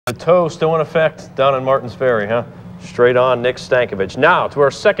The toe still in effect down in Martins Ferry, huh? Straight on Nick Stankovic. Now to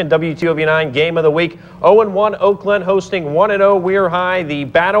our second WTOV9 game of the week. 0-1 Oak Glen hosting 1-0 Weir High. The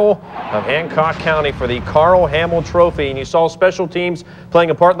battle of Hancock County for the Carl Hamill Trophy. And you saw special teams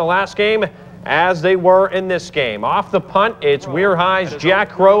playing a part in the last game, as they were in this game. Off the punt, it's Weir High's Jack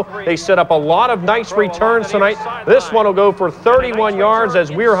Crow. They set up a lot of nice returns tonight. This one will go for 31 yards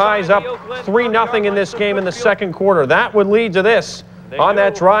as Weir High's up 3-0 in this game in the second quarter. That would lead to this. On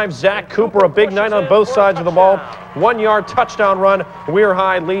that drive, Zach Cooper, a big night on both sides of the ball. 1-yard touchdown run. Weir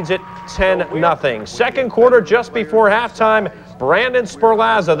High leads it 10-0. Second quarter, just before halftime, Brandon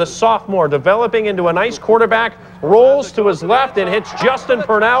Sperlazza, the sophomore, developing into a nice quarterback, rolls to his left and hits Justin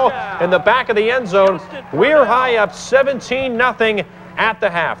Purnell in the back of the end zone. Weir High up 17-0 at the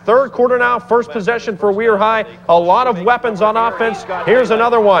half. Third quarter now, first possession for Weir High. A lot of weapons on offense. Here's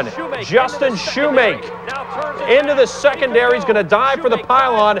another one. Justin Shoemake into the secondary. He's going to dive for the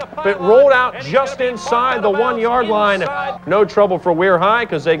pylon, but rolled out just inside the 1-yard line. No trouble for Weir High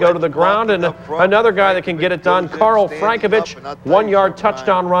because they go to the ground, and another guy that can get it done, Carl Frankovich, 1-yard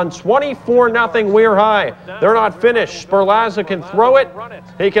touchdown run. 24-0 Weir High. They're not finished. Sperlazza can throw it.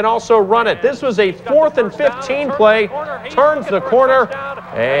 He can also run it. This was a 4th and 15 play. Turns the corner,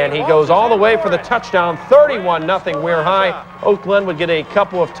 and he goes all the way for the touchdown. 31-0 Weir High. Oak Glen would get a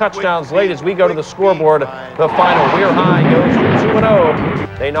couple of touchdowns late as we go to the scoreboard. The final, Weir High goes to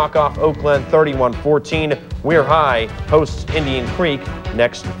 2-0. They knock off Oak Glen 31-14. Weir High hosts Indian Creek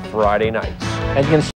next Friday night.